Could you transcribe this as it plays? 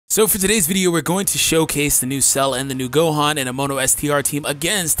So for today's video, we're going to showcase the new Cell and the new Gohan and a Mono STR team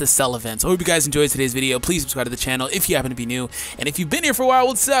against the Cell event. So I hope you guys enjoyed today's video. Please subscribe to the channel if you happen to be new. And if you've been here for a while,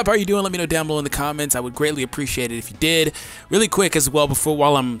 what's up? How are you doing? Let me know down below in the comments. I would greatly appreciate it if you did. Really quick as well,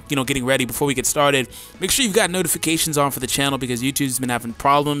 while I'm getting ready, before we get started, make sure you've got notifications on for the channel because YouTube's been having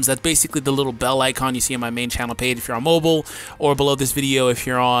problems. That's basically the little bell icon you see on my main channel page if you're on mobile, or below this video if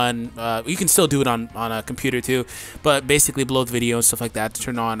you're on, you can still do it on a computer too, but basically below the video and stuff like that to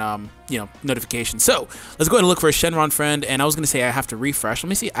turn on, notifications. So let's go ahead and look for a Shenron friend, and I was going to say I have to refresh. Let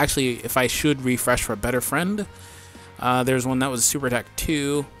me see actually if I should refresh for a better friend. There's one that was Super Attack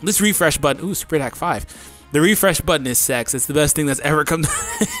 2. This refresh button, ooh, Super Attack 5. The refresh button is sex. It's the best thing that's ever come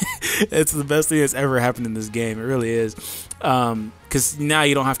it's the best thing that's ever happened in this game. It really is. Because now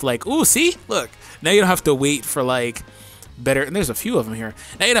you don't have to ooh, see? Look. Now you don't have to wait for better, and there's a few of them here.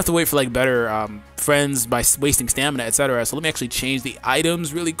 Now you don't have to wait for better friends by wasting stamina, etc. So let me actually change the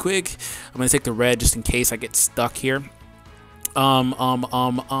items really quick. I'm gonna take the red just in case I get stuck here. I'm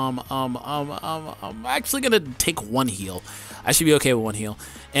actually gonna take one heal. I should be okay with one heal,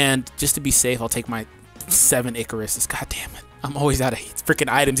 and just to be safe, I'll take my 7 Icarus. God damn it! I'm always out of freaking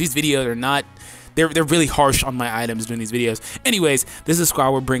items. These videos are not. They're really harsh on my items doing these videos. Anyways, this is the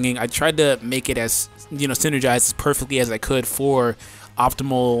squad we're bringing. I tried to make it as synergized as perfectly as I could for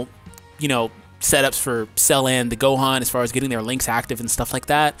optimal setups for Cell and the Gohan as far as getting their links active and stuff like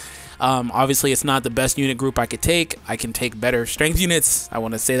that. Obviously, it's not the best unit group I could take. I can take better strength units. I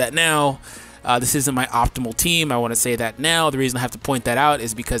want to say that now. This isn't my optimal team. I want to say that now. The reason I have to point that out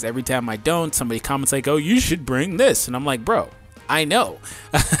is because every time I don't, somebody comments oh, you should bring this. And I'm like, bro, I know.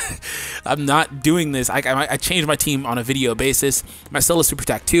 I'm not doing this. I changed my team on a video basis. My Cell is Super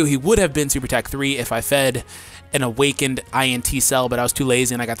Attack 2. He would have been Super Attack 3 if I fed an awakened INT Cell, but I was too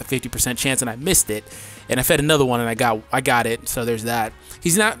lazy and I got the 50% chance and I missed it. And I fed another one and I got it. So there's that.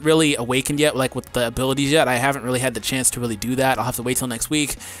 He's not really awakened yet, with the abilities yet. I haven't really had the chance to really do that. I'll have to wait till next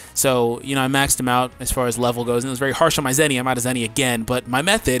week. So, I maxed him out as far as level goes. And it was very harsh on my Zenny. I'm out of Zenny again. But my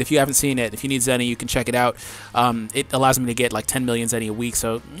method, if you haven't seen it, if you need Zenny, you can check it out. It allows me to get 10 million Zenny a week.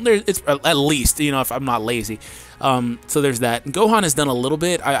 So it's at least, if I'm not lazy. So there's that. Gohan has done a little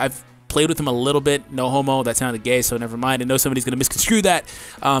bit. I've played with him a little bit. No homo. That sounded gay, so never mind. I know somebody's going to misconstrue that.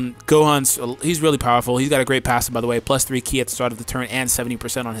 He's really powerful. He's got a great passive, by the way. +3 key at the start of the turn and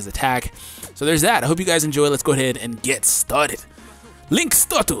 70% on his attack. So there's that. I hope you guys enjoy. Let's go ahead and get started. Link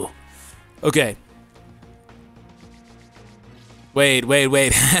startu. Okay. Wait.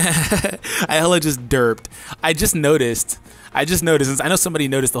 I hella just derped. I just noticed. Since I know somebody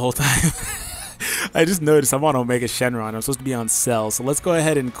noticed the whole time. I just noticed I'm on Omega Shenron. I'm supposed to be on Cell, so let's go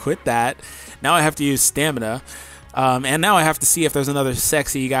ahead and quit that. Now I have to use stamina, and now I have to see if there's another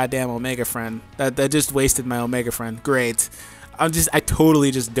sexy goddamn Omega friend. That just wasted my Omega friend. Great. I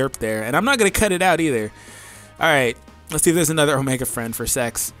totally just derped there, and I'm not gonna cut it out either. All right, let's see if there's another Omega friend for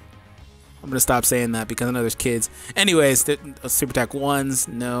sex. I'm gonna stop saying that because I know there's kids. Anyways, Super Attack 1s,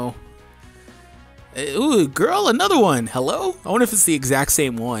 no. Ooh, girl, another one. Hello? I wonder if it's the exact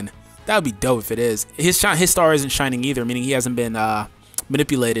same one. That would be dope if it is. His star isn't shining either, meaning he hasn't been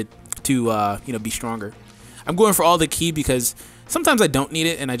manipulated to be stronger. I'm going for all the key because sometimes I don't need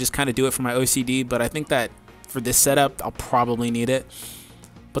it and I just kind of do it for my OCD, but I think that for this setup I'll probably need it.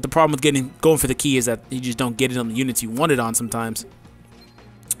 But the problem with going for the key is that you just don't get it on the units you want it on sometimes.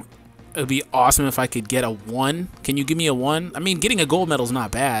 It would be awesome if I could get a 1. Can you give me a 1? I mean, getting a gold medal is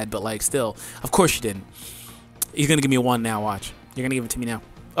not bad, but still. Of course you didn't. He's gonna give me a 1 now. Watch. You're gonna give it to me now.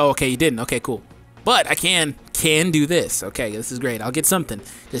 Oh, okay, you didn't. Okay, cool. But I can do this. Okay, this is great. I'll get something.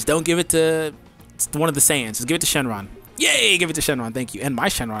 Just don't give it to one of the Saiyans. Just give it to Shenron. Yay, give it to Shenron. Thank you. And my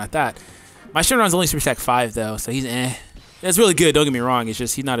Shenron at that. My Shenron's only Super Attack 5, though, so he's eh. That's really good. Don't get me wrong. It's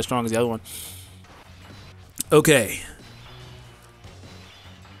just he's not as strong as the other one. Okay.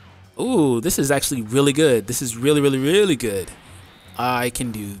 Ooh, this is actually really good. This is really, really, really good. I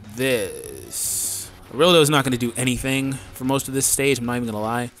can do this. Rildo's not going to do anything for most of this stage, I'm not even going to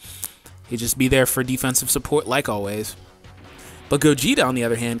lie. He'll just be there for defensive support like always. But Gogeta, on the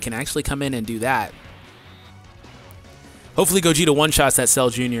other hand, can actually come in and do that. Hopefully Gogeta one-shots that Cell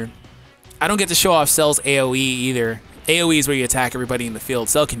Jr. I don't get to show off Cell's AoE either. AoE is where you attack everybody in the field.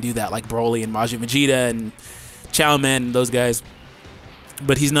 Cell can do that like Broly and Majin Vegeta and Chow Man and those guys.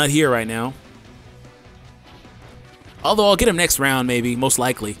 But he's not here right now. Although I'll get him next round maybe, most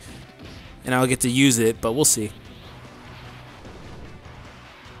likely. And I'll get to use it, but we'll see.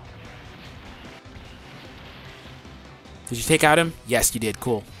 Did you take out him? Yes, you did.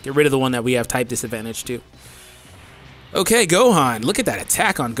 Cool. Get rid of the one that we have type disadvantage to. Okay, Gohan. Look at that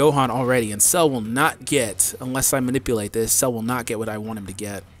attack on Gohan already, and Cell will not get, unless I manipulate this, Cell will not get what I want him to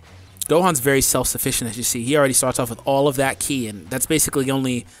get. Gohan's very self-sufficient, as you see. He already starts off with all of that ki, and that's basically the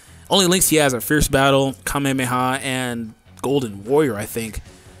only links he has are Fierce Battle, Kamehameha, and Golden Warrior, I think.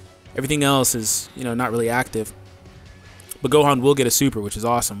 Everything else is, you know, not really active. But Gohan will get a super, which is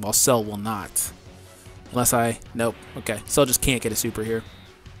awesome, while Cell will not. Unless nope, okay. Cell just can't get a super here.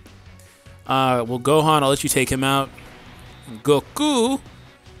 Well, Gohan, I'll let you take him out. Goku.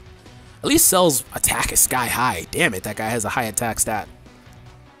 At least Cell's attack is sky high. Damn it, that guy has a high attack stat.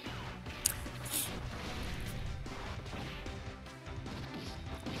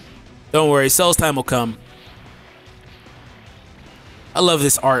 Don't worry, Cell's time will come. I love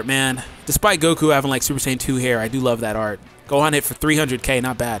this art, man. Despite Goku having like Super Saiyan 2 hair, I do love that art. Gohan hit for 300k,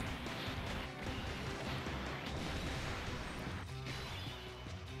 not bad.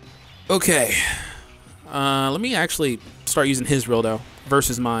 Okay. Let me actually start using his Rildo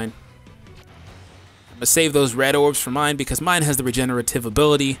versus mine. I'm gonna save those red orbs for mine because mine has the regenerative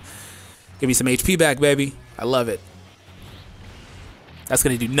ability. Give me some HP back, baby. I love it. That's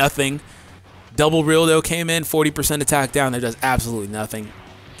gonna do nothing. Double Rildo came in, 40% attack down. That does absolutely nothing.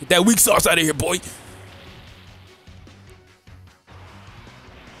 Get that weak sauce out of here, boy.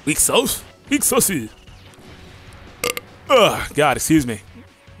 Weak sauce? Weak saucy. Ugh, God, excuse me.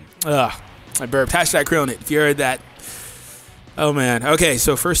 Ugh, I burped. Hashtag Krillin it if you heard that. Oh man. Okay,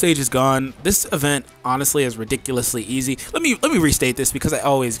 so first stage is gone. This event honestly is ridiculously easy. Let me restate this because I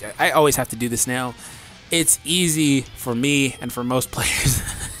always have to do this now. It's easy for me and for most players.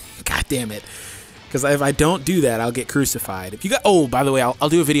 God damn it. Because if I don't do that, I'll get crucified. If you got, oh, by the way, I'll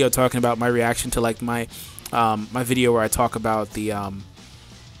do a video talking about my reaction to like my my video where I talk about the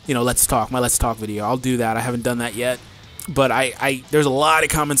you know, my Let's Talk video. I'll do that. I haven't done that yet, but there's a lot of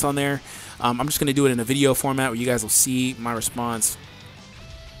comments on there. I'm just gonna do it in a video format where you guys will see my response.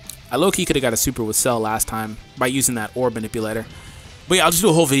 I low-key could have got a super with Cell last time by using that orb manipulator. But yeah, I'll just do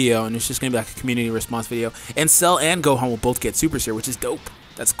a whole video, and it's just gonna be like a community response video. And Cell and Gohan will both get supers here, which is dope.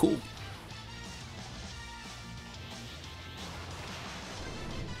 That's cool.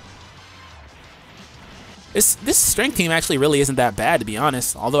 This strength team actually really isn't that bad, to be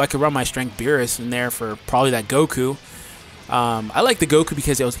honest. Although I could run my strength Beerus in there for probably that Goku. I like the Goku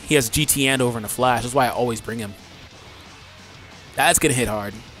because he has GT and over in a flash. That's why I always bring him. That's gonna hit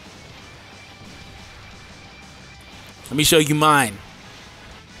hard. Let me show you mine.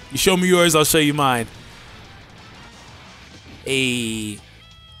 You show me yours, I'll show you mine.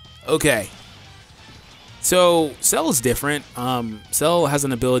 Okay. So Cell is different. Cell has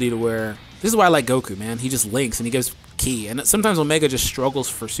an ability to where, this is why I like Goku, man. He just links and he gives ki. And sometimes Omega just struggles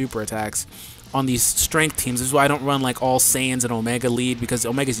for super attacks on these strength teams. This is why I don't run like all Saiyans and Omega lead, because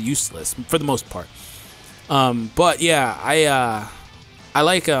Omega's useless for the most part. But yeah, I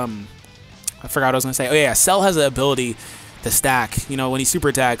like I forgot what I was gonna say. Oh yeah, Cell has the ability to stack. You know, when he super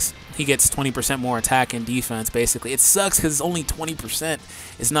attacks, he gets 20% more attack and defense, basically. It sucks because it's only 20%.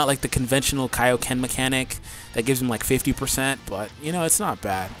 It's not like the conventional Kaioken mechanic that gives him like 50%, but, you know, it's not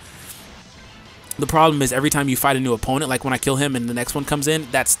bad. The problem is every time you fight a new opponent, like when I kill him and the next one comes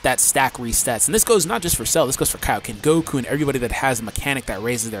in, that stack resets. And this goes not just for Cell, this goes for Kaioken, Goku, and everybody that has a mechanic that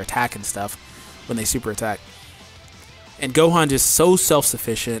raises their attack and stuff when they super attack. And Gohan just so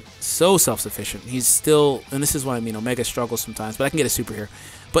self-sufficient, so self-sufficient. He's still, and this is what I mean, Omega struggles sometimes, but I can get a super here.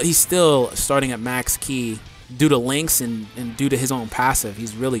 But he's still starting at max ki due to links and due to his own passive.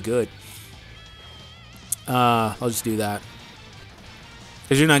 He's really good. I'll just do that.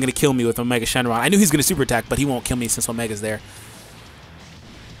 Because you're not going to kill me with Omega Shenron. I knew he's going to super attack, but he won't kill me since Omega's there.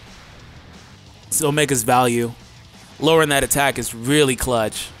 So Omega's value. Lowering that attack is really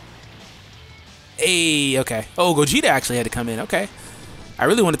clutch. Hey, okay. Oh, Gogeta actually had to come in. Okay. I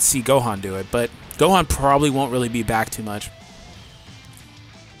really wanted to see Gohan do it, but Gohan probably won't really be back too much.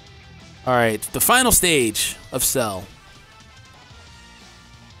 Alright, the final stage of Cell.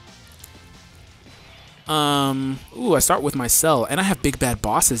 Ooh, I start with my Cell, and I have big bad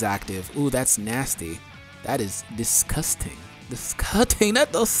bosses active. Ooh, that's nasty. That is disgusting. Disgusting.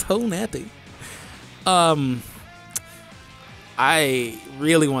 That's so nasty. I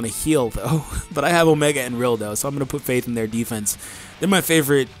really want to heal, though, but I have Omega and Rildo, so I'm going to put faith in their defense. They're my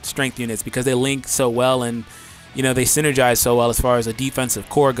favorite strength units because they link so well and, you know, they synergize so well as far as a defensive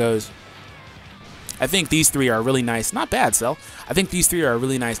core goes. I think these three are really nice. Not bad, Cell. I think these three are a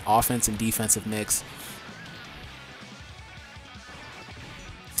really nice offense and defensive mix.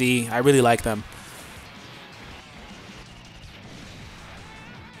 See, I really like them.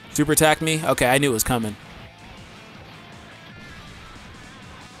 Super attacked me? Okay, I knew it was coming.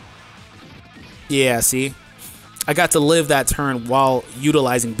 Yeah, see? I got to live that turn while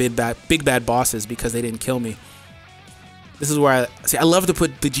utilizing big bad bosses because they didn't kill me. This is where I love to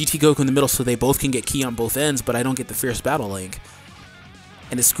put the GT Goku in the middle so they both can get ki on both ends, but I don't get the Fierce Battle Link.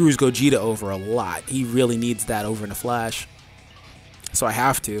 And it screws Gogeta over a lot. He really needs that over in a flash. So I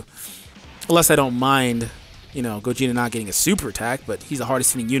have to. Unless I don't mind, you know, Gogeta not getting a super attack, but he's the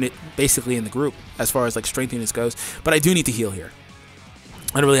hardest hitting unit basically in the group as far as like strength units goes. But I do need to heal here.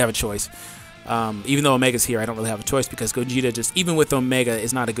 I don't really have a choice. Even though Omega's here, I don't really have a choice because Gogeta just, even with Omega,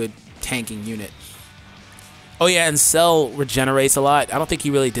 is not a good tanking unit. Oh yeah, and Cell regenerates a lot. I don't think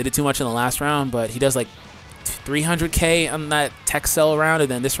he really did it too much in the last round, but he does like 300k on that Tech Cell round, and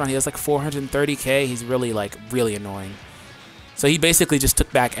then this round he has like 430k. He's really really annoying. So he basically just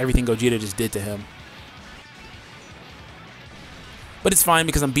took back everything Gogeta just did to him. But it's fine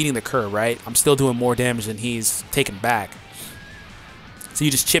because I'm beating the curve, right? I'm still doing more damage than he's taken back. So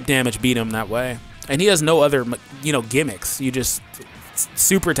you just chip damage, beat him that way. And he has no other, you know, gimmicks. You just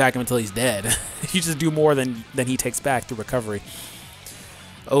super attack him until he's dead. You just do more than he takes back through recovery.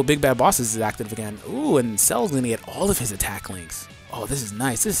 Oh, Big Bad Boss is active again. Ooh, and Cell's going to get all of his attack links. Oh, this is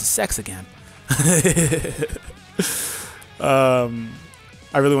nice. This is sex again.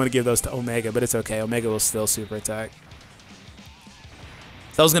 I really want to give those to Omega, but it's okay. Omega will still super attack.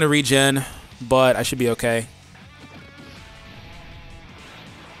 Cell's going to regen, but I should be okay.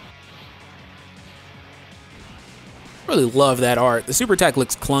 I really love that art. The super attack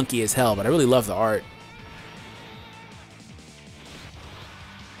looks clunky as hell, but I really love the art.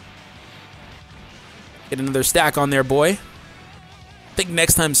 Get another stack on there, boy. I think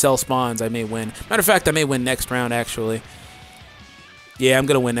next time Cell spawns, I may win. Matter of fact, I may win next round, actually. Yeah, I'm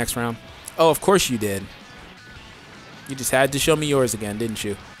going to win next round. Oh, of course you did. You just had to show me yours again, didn't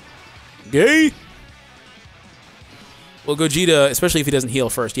you? Gay! Well, Gogeta, especially if he doesn't heal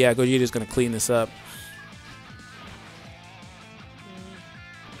first. Yeah, Gogeta's going to clean this up.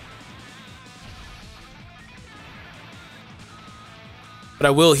 But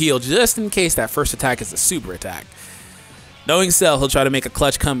I will heal just in case that first attack is a super attack. Knowing Cell, he'll try to make a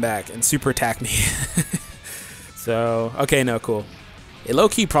clutch comeback and super attack me. So, okay, no, cool. A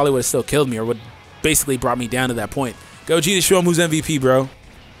low-key probably would have still killed me or would basically brought me down to that point. Gogeta, show him who's MVP, bro.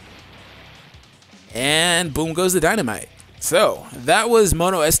 And boom goes the dynamite. So, that was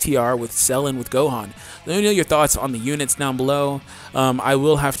Mono STR with Cell and with Gohan. Let me know your thoughts on the units down below. I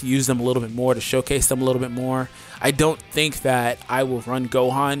will have to use them a little bit more to showcase them a little bit more. I don't think that I will run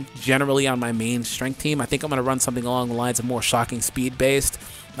Gohan generally on my main strength team. I think I'm going to run something along the lines of more shocking speed based,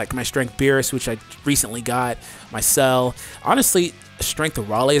 like my strength Beerus, which I recently got, my Cell. Honestly, strength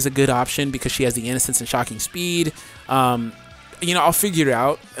Raleigh is a good option because she has the innocence and shocking speed. You know, I'll figure it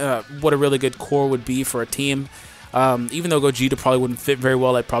out what a really good core would be for a team. Even though Gogeta probably wouldn't fit very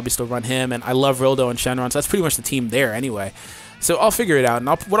well, I'd probably still run him. And I love Rildo and Shenron, so that's pretty much the team there anyway. So I'll figure it out. And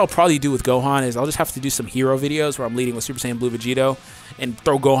what I'll probably do with Gohan is I'll just have to do some hero videos where I'm leading with Super Saiyan Blue Vegito and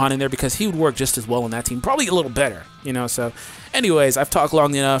throw Gohan in there because he would work just as well in that team. Probably a little better, you know. So anyways, I've talked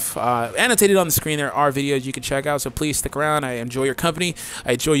long enough. Annotated on the screen there are videos you can check out, so please stick around. I enjoy your company.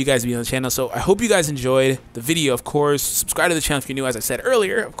 I enjoy you guys being on the channel. So I hope you guys enjoyed the video, of course. Subscribe to the channel if you're new, as I said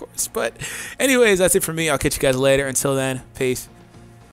earlier, of course. But anyways, that's it for me. I'll catch you guys later. Until then, peace.